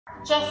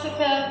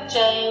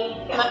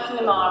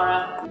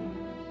jessemcnamarax.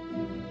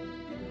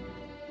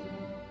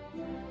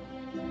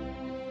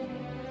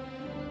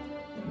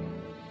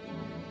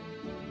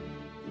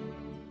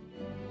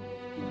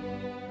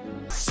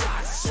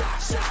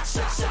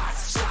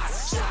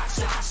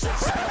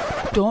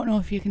 Don't know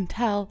if you can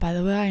tell by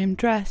the way I am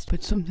dressed,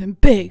 but something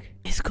big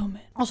is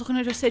coming. Also, can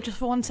I just say, just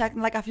for 1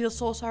 second, like, I feel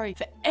so sorry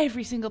for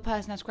every single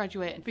person that's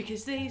graduating,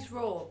 because these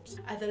robes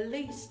are the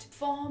least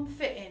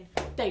form-fitting.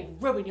 They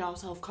ruin your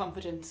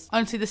self-confidence.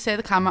 Honestly, they say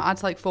the camera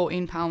adds like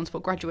 £14,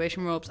 but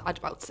graduation robes add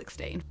about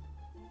 16.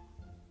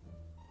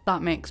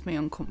 That makes me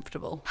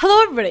uncomfortable.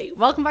 Hello everybody,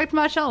 welcome back to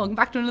my channel, welcome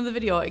back to another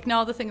video.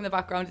 Ignore the thing in the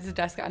background, it's a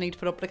desk that I need to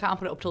put up, but I can't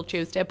put it up till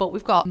Tuesday. But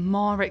we've got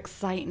more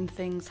exciting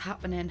things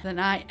happening than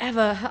I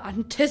ever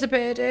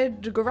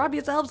anticipated. Grab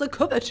yourselves a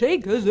cup of tea,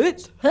 because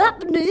it's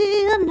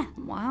happening.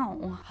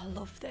 Wow, I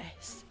love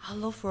this. I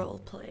love role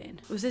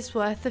playing. Was this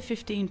worth the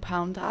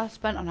 £15 that I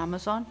spent on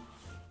Amazon?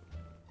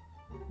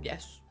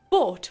 Yes.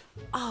 But,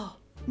 oh,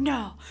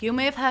 no. You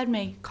may have heard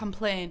me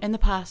complain in the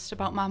past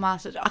about my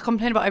master's. I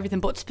complain about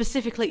everything, but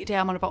specifically today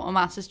I'm on about my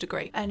master's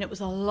degree. And it was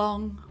a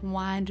long,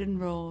 winding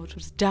road. It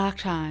was dark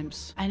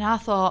times. And I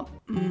thought,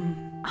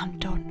 I'm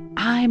done.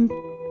 I'm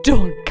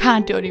done.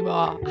 Can't do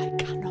anymore. I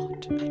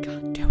cannot. I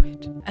can't do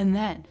it. And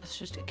then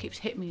it keeps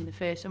hitting me in the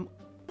face. And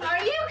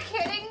are you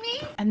kidding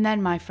me? And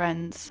then, my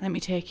friends, let me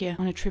take you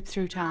on a trip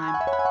through time.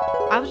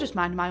 I was just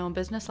minding my own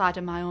business, lying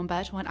in my own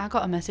bed, when I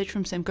got a message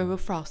from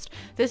simgurufrost.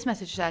 This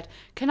message said,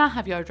 "Can I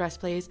have your address,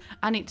 please?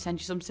 I need to send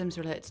you some Sims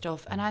related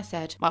stuff." And I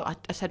said, well, I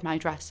said my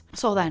address.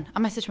 So then I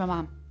messaged my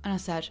mum and I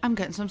said, "I'm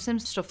getting some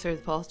Sims stuff through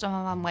the post." And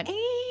my mum went,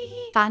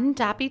 "Fan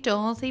dabby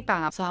dorsey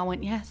bab." So I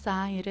went, "Yes,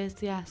 it is,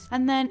 yes."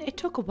 And then it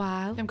took a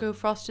while.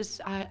 Simgurufrost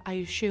is, I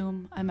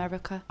assume,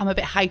 America. I'm a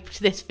bit hyped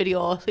this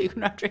video, so you're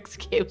gonna have to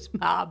excuse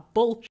my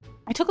bullshit.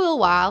 It took a little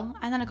while,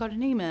 and then I got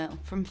an email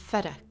from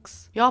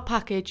FedEx. "Your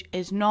package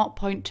is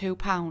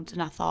 £0.2.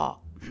 And I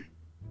thought,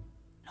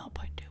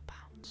 £0.2.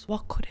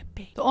 What could it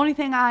be? The only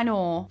thing I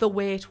know, the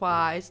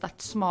weight-wise,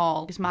 that's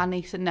small, is my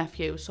niece and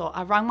nephew. So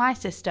I rang my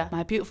sister,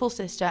 my beautiful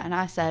sister, and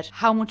I said,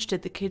 "How much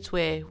did the kids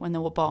weigh when they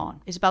were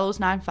born?" Isabella was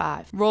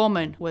 9'5".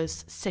 Roman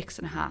was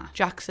 6.5.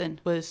 Jackson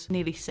was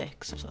nearly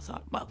 6. So I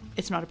thought, well,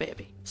 it's not a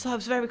baby. So I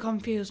was very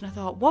confused, and I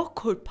thought, what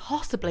could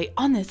possibly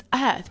on this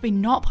earth be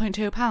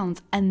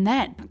 £0.2? And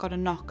then I got a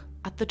knock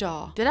at the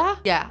door. Did I?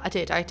 Yeah, I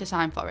did. I had to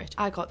sign for it.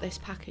 I got this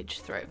package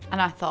through, and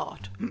I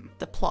thought,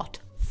 the plot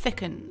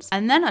thickens.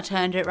 And then I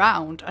turned it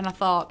round and I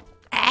thought,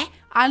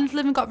 Island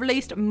Living got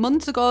released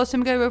months ago.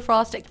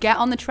 Simgurufrost, get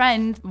on the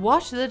trend.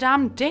 What the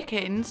damn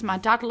dickens? My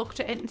dad looked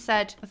at it and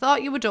said, "I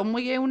thought you were done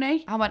with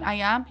uni." I went, "I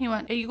am." He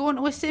went, "Are you going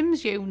to a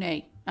Sims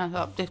uni?" And I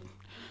thought,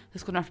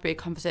 there's going to have to be a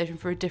conversation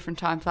for a different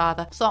time,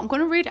 Father. So I'm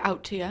going to read it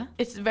out to you.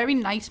 It's very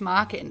nice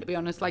marketing, to be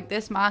honest. Like,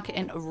 this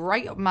marketing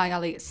right up my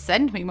alley.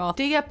 Send me more.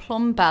 "Dear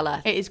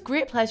Plumbella, it is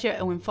great pleasure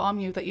to inform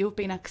you that you have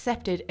been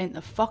accepted in the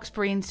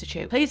Foxbury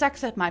Institute. Please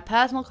accept my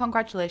personal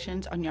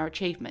congratulations on your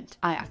achievement.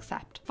 I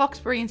accept.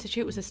 Foxbury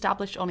Institute was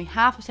established only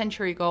half a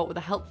century ago with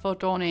a helpful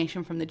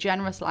donation from the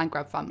generous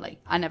Landgrab family."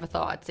 I never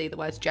thought I'd see the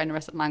words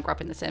generous and Landgrab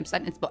in the same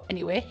sentence, but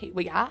anyway, here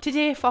we are.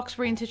 "Today,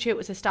 Foxbury Institute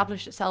has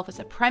established itself as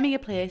a premier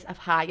place of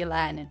higher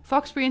learning.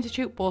 Foxbury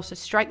Institute boasts a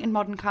striking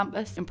modern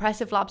campus,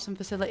 impressive labs and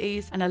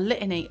facilities, and a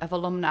litany of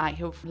alumni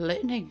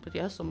but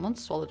yes, someone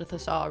swallowed a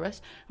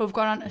thesaurus, who have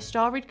gone on to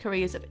storied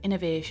careers of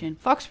innovation.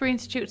 Foxbury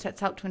Institute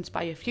sets out to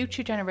inspire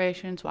future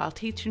generations while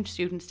teaching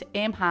students to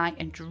aim high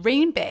and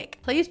dream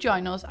big. Please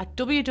join us at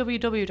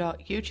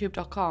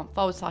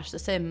www.youtube.com/The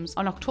Sims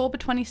on October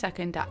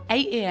 22nd at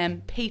 8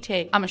 AM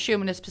PT. I'm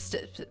assuming it's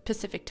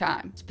Pacific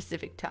time.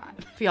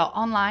 For your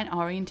online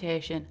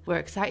orientation. We're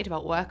excited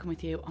about working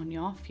with you on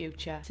your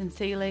future.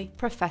 Sincerely,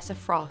 Professor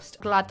Frost."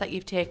 Glad that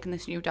you've taken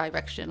this new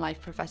direction in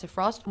life, Professor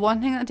Frost.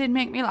 One thing that did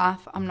make me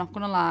laugh, I'm not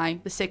gonna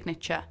lie, the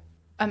signature.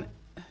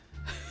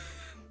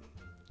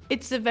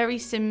 It's a very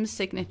Sims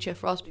signature,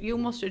 Frost. You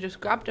must have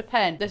just grabbed a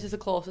pen. This is the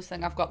closest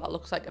thing I've got that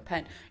looks like a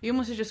pen. You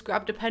must have just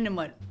grabbed a pen and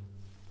went,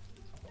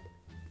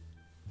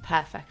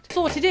 perfect.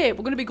 So today we're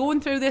going to be going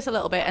through this a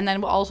little bit, and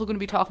then we're also going to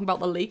be talking about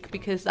the leak,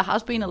 because there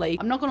has been a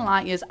leak. I'm not going to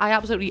lie to you, I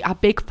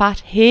big fat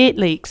hate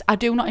leaks. I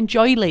do not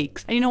enjoy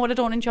leaks. And you know what I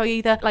don't enjoy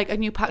either? Like, a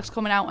new pack's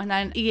coming out and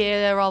then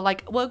they're all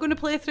like, "We're going to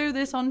play through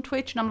this on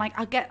Twitch." And I'm like,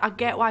 I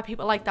get why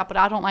people like that, but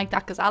I don't like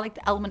that, because I like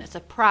the element of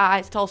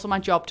surprise. It's also my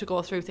job to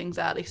go through things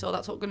early, so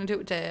that's what we're going to do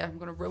today. I'm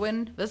going to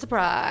ruin the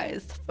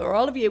surprise for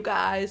all of you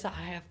guys. I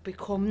have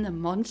become the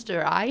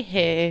monster I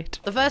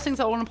hate. The first things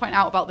I want to point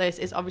out about this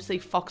is obviously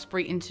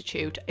Foxbury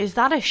Institute. Is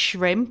that a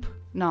shrimp?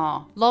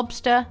 No.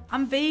 Lobster?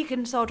 I'm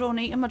vegan, so I don't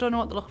eat them. I don't know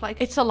what they look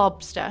like. It's a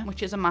lobster,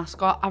 which is a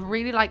mascot. I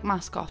really like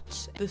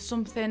mascots. There's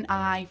something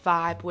I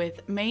vibe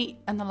with. Me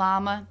and the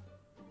llama.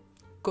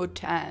 good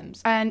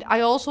terms. And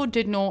I also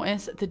did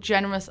notice the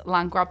generous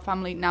land grab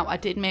family. Now, I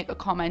did make a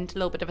comment, a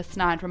little bit of a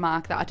snide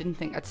remark, that I didn't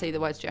think I'd say the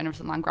words generous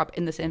and land grab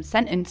in the same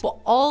sentence, but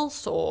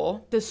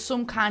also there's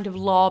some kind of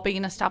law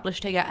being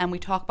established here, and we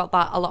talk about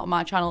that a lot on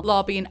my channel.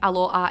 Law being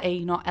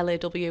L-O-R-E, not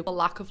L-A-W. The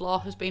lack of law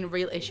has been a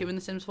real issue in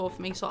The Sims 4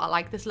 for me, so I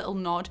like this little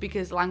nod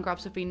because land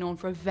grabs have been known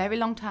for a very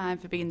long time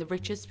for being the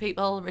richest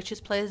people,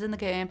 richest players in the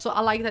game. So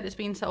I like that it's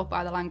been set up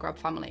by the land grab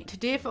family.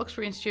 Today,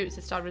 Foxbury Institute has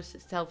established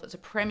itself as a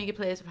premier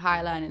place of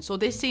higher learning. So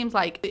this seems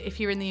like, if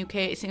you're in the UK,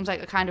 it seems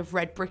like a kind of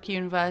red brick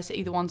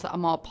university, the ones that are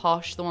more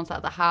posh, the ones that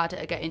are the harder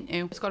to get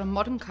into. It's got a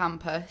modern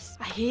campus.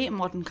 I hate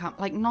modern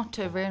like, not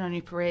to rain on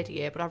your parade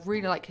here, but I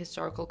really like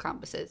historical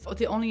campuses. But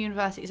the only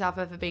universities I've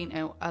ever been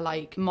to are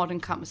like modern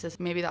campuses.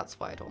 Maybe that's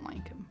why I don't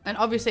like them. And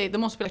obviously there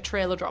must be a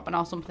trailer dropping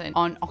or something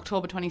on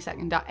October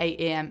 22nd at 8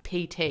 AM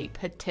PT,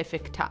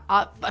 Pacific time.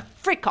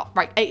 Frick up,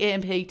 right, 8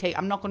 AM PT.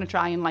 I'm not going to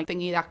try and like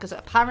thingy that because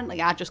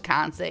apparently I just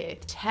can't say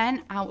it.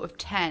 10 out of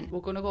 10. We're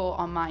going to go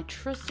on my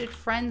trusted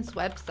friend's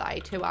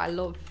website, who I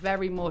love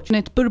very much. And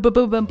it's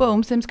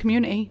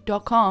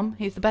simgurufrost.com.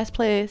 He's the best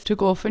place to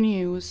go for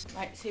news.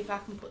 Right, see if I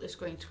can put this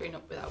green screen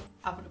up without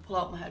having to pull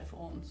out my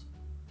headphones.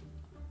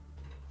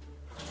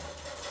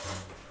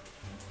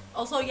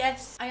 Also,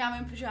 yes, I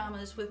am in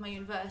pyjamas with my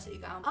university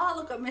gown. Oh,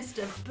 look at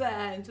Mr.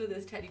 Burns with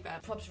his teddy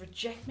bear. Probs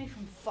reject me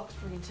from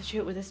Foxbury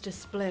Institute with this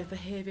display of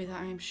behaviour that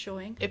I am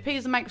showing. It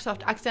appears that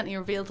Microsoft accidentally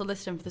revealed the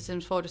listing for The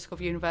Sims 4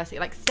 Discover University.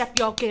 Like, step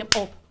your game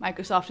up,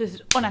 Microsoft. This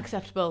is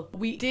unacceptable.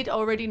 We did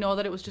already know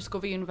that it was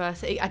Discover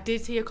University. I did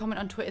see a comment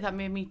on Twitter that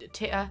made me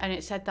titter, and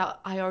it said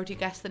that I already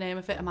guessed the name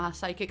of it. Am I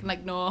psychic? And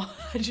like, no,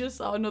 I just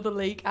saw another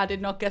leak. I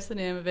did not guess the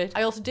name of it.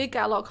 I also did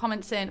get a lot of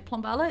comments saying,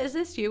 Plumbella, is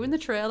this you in the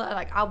trailer?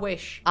 Like, I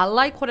wish. I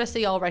like what I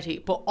see already,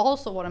 but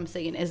also what I'm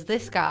seeing is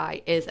this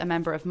guy is a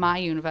member of my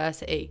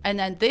university, and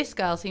then this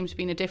girl seems to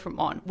be in a different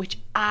one, which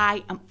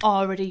I am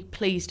already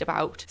pleased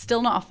about.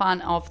 Still not a fan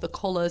of the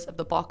colours of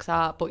the box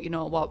art, but you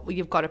know what,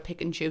 you've got to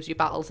pick and choose your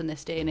battles in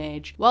this day and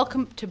age.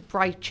 Welcome to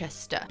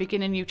Brightchester.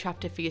 Begin a new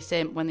chapter for your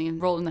sim when they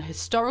enroll in the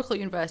Historical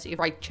University of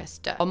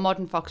Brightchester or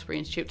Modern Foxbury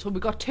Institute. So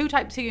we've got two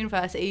types of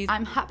universities.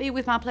 I'm happy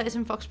with my place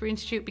in Foxbury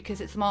Institute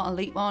because it's a more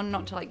elite one,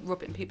 not to like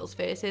rub it in people's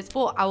faces,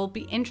 but I will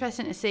be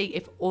interested to see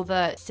if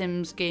other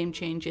Sims game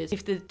changes,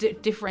 if they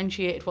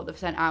differentiated what they've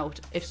sent out.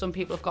 If some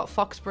people have got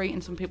Foxbury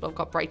and some people have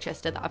got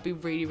Brightchester, that'd be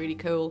really, really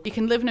cool. You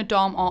can live in a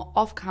dorm or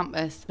off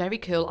campus. Very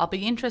cool. I'll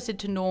be interested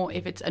to know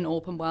if it's an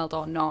open world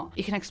or not.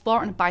 You can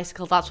explore on a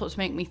bicycle. That's what's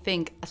making me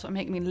think. That's what's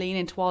making me lean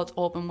in towards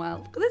open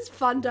world. Look at this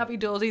fun dappy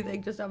dozy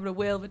thing, just having a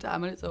whale of a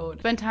time on its own.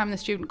 Spend time in the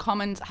student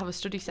commons, have a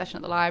study session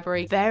at the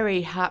library.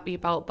 Very happy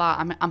about that.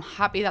 I'm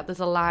happy that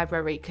there's a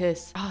library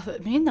because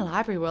me and the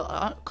library were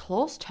on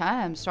close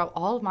terms throughout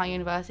all of my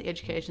university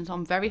education, so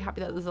I'm very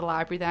happy that there's a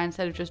library there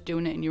instead of just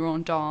doing it in your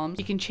own dorms.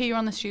 You can cheer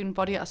on the student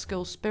body at a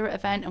school spirit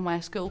event and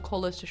wear school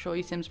colours to show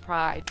your Sims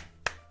pride.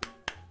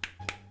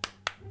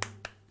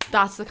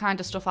 That's the kind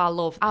of stuff I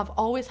love. I've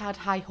always had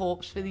high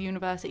hopes for the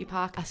university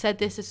park. I said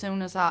this as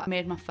soon as I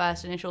made my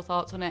first initial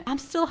thoughts on it. I'm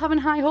still having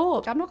high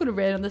hopes. I'm not going to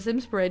rain on the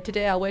Sims parade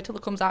today. I'll wait till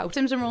it comes out.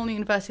 Sims enroll in a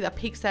university that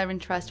piques their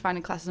interest,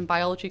 finding classes in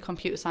biology,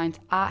 computer science,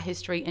 art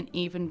history, and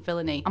even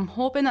villainy. I'm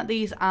hoping that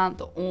these aren't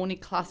the only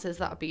classes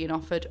that are being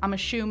offered. I'm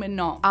assuming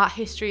not. Art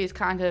history is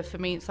kind of, for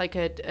me, it's like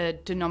a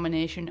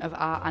denomination of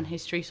art and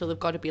history, so they've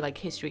got to be like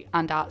history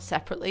and art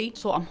separately.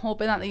 So I'm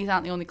hoping that these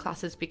aren't the only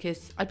classes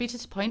because I'd be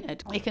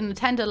disappointed. You can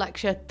attend a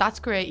lecture, that's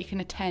great, you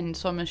can attend,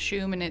 so I'm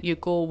assuming you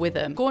go with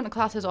them. Going to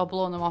classes or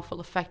blowing them off will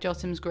affect your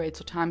Sims grade,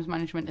 so times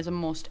management is a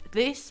must.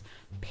 This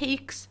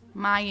piques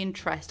my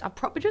interest. I've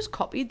probably just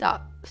copied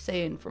that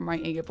saying from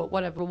right here, but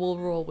whatever, we'll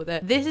roll with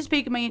it. This is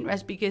piquing my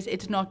interest because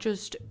it's not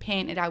just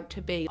painted out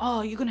to be,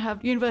 oh, you're gonna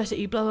have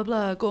university, blah blah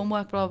blah, go and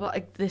work, blah blah blah.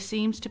 Like, there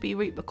seems to be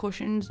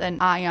repercussions, and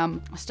I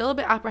am still a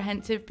bit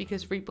apprehensive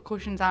because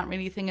repercussions aren't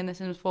really a thing in The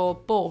Sims 4,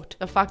 but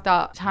the fact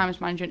that times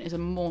management is a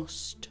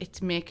must,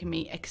 it's making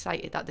me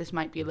excited that this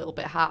might be a little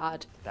bit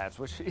hard. That's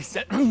what she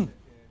said.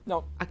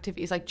 No.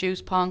 Activities like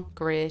juice pong,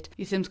 great.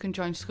 Your Sims can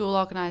join school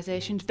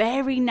organisations,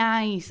 very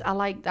nice. I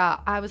like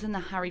that. I was in the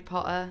Harry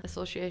Potter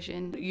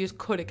Association. You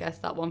could have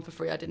guessed that one for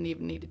free. I didn't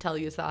even need to tell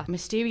you that.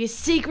 Mysterious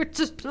Secret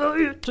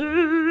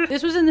Society.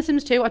 This was in The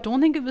Sims 2. I don't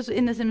think it was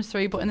in The Sims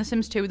 3, but in The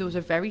Sims 2 there was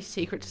a very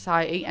secret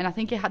society, and I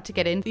think you had to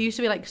get in. There used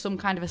to be like some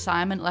kind of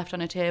assignment left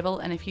on a table,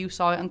 and if you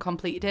saw it and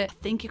completed it, I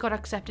think you got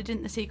accepted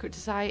into the secret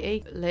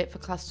society. Late for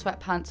class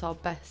sweatpants or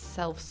best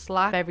self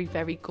slack. Very,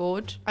 very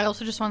good. I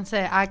also just want to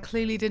say, I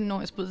clearly didn't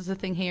notice, but there's a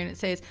thing here and it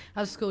says,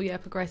 as the school year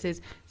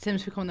progresses,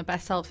 Sims become the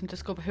best selves and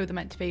discover who they're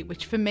meant to be,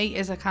 which for me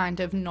is a kind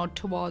of nod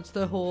towards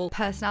the whole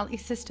personality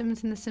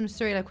systems in The Sims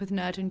 3, like with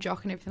nerd and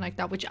jock and everything like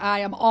that, which I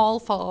am all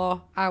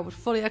for. I would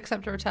fully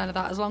accept a return of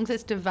that as long as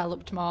it's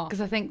developed more,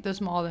 because I think there's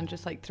more than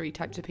just like 3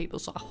 types of people,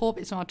 so I hope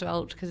it's not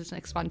developed because it's an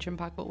expansion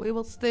pack, but we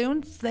will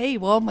soon see,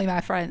 won't we,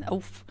 my friend?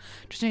 Oof,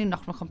 just need to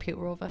knock my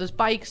computer over. There's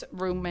bikes,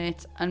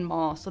 roommates, and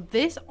more. So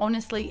this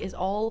honestly is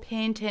all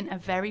painting a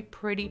very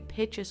pretty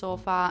picture so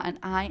far, and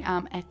I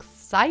am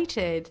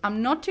excited.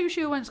 I'm not too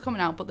sure when it's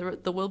coming out, but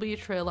there will be a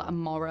trailer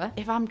tomorrow.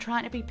 If I'm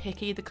trying to be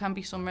picky, there can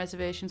be some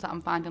reservations that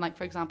I'm finding. Like,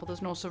 for example,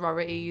 there's no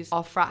sororities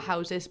or frat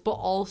houses, but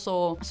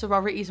also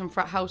sororities and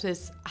frat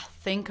houses, I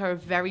think, are a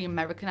very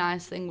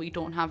Americanized thing. We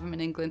don't have them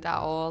in England at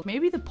all.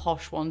 Maybe the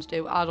posh ones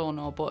do, I don't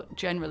know, but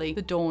generally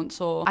they don't.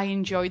 So I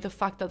enjoy the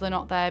fact that they're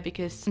not there,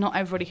 because not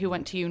everybody who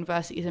went to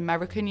university is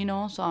American, you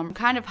know, so I'm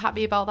kind of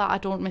happy about that. I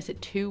don't miss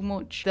it too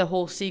much. The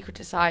whole secret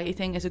society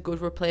thing is a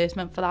good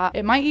replacement for that.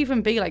 It might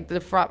even be like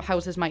the frat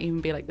houses might even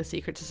be like the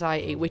secret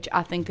society, which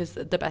I think is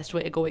the best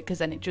way to go, because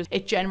then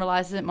it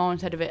generalizes it more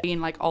instead of it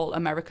being like all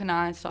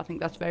Americanized. So I think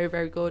that's very,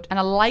 very good. And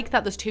I like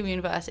that there's 2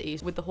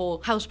 universities with the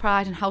whole house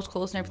pride and house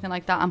clothes and everything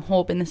like that. I'm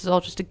hoping this is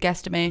all just a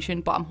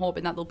guesstimation, but I'm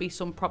hoping that there'll be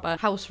some proper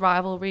house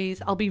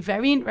rivalries. I'll be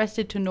very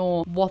interested to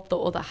know what the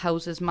other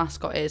house's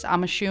mascot is.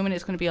 I'm assuming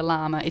it's going to be a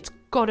llama. It's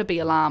gotta be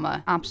a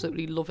llama.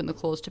 Absolutely loving the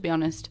clothes, to be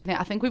honest.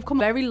 I think we've come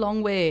a very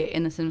long way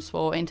in The Sims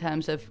 4 in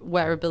terms of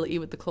wearability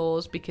with the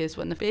clothes, because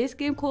when the base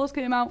game clothes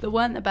came out, they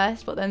weren't the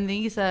best, but then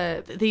these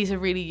are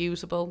really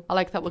usable. I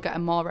like that we're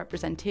getting more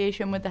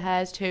representation with the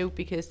hairs too,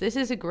 because this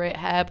is a great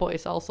hair, but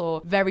it's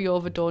also very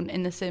overdone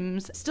in The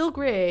Sims. Still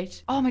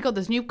great. Oh my god,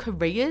 there's new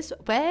careers.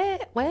 Where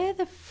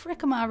the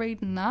frick am I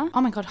reading that? Oh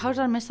my god, how did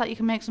I miss that? You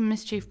can make some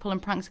mischief pulling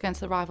pranks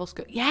against the rival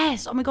school.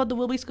 Yes! Oh my god, there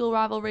will be school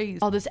rivalries.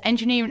 Oh, there's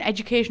engineering,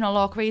 education, or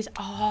law careers.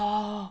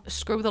 Oh,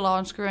 screw the law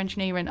and screw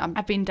engineering.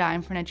 I've been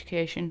dying for an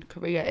education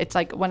career. It's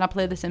like when I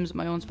play The Sims in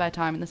my own spare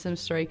time in The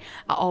Sims 3,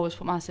 I always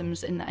put my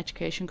Sims in the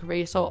education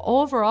career. So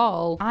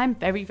overall, I'm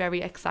very,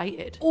 very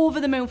excited.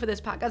 Over the moon for this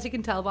pack, as you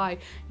can tell by,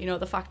 you know,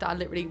 the fact that I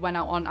literally went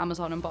out on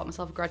Amazon and bought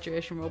myself a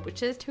graduation robe,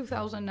 which is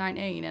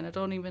 2019, and I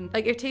don't even,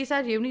 like, if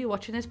T-Side Uni, you're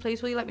watching this,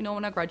 please will you let me know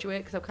when I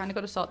graduate, because I've kind of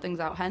got to sort things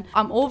out, hen.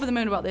 I'm over the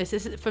moon about this.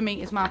 This is, for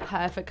me, is my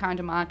perfect kind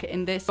of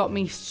marketing. This got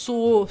me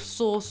so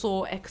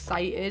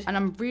excited, and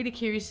I'm really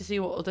curious to see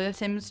what other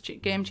Sims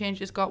game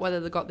changes got, whether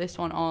they got this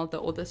one or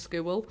the other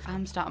school.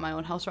 I'm starting my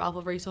own house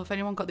rivalry, so if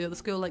anyone got the other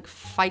school, like,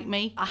 fight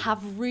me. I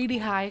have really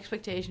high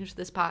expectations for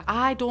this pack.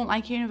 I don't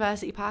like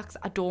university packs.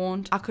 I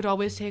don't. I could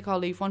always take or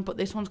leave one, but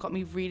this one's got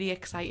me really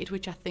excited,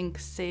 which I think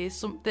says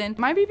something.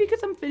 Might be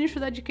because I'm finished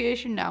with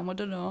education now, I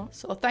don't know.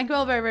 So thank you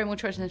all very, very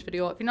much for watching this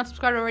video. If you're not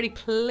subscribed already,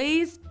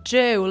 please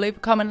do leave a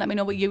comment, let me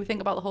know what you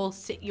think about the whole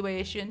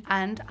situation,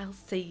 and I'll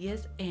see you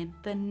in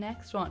the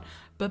next one.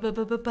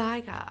 Bye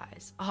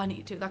guys. Oh, I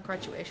need to do that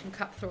graduation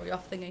cap throw you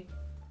off thingy.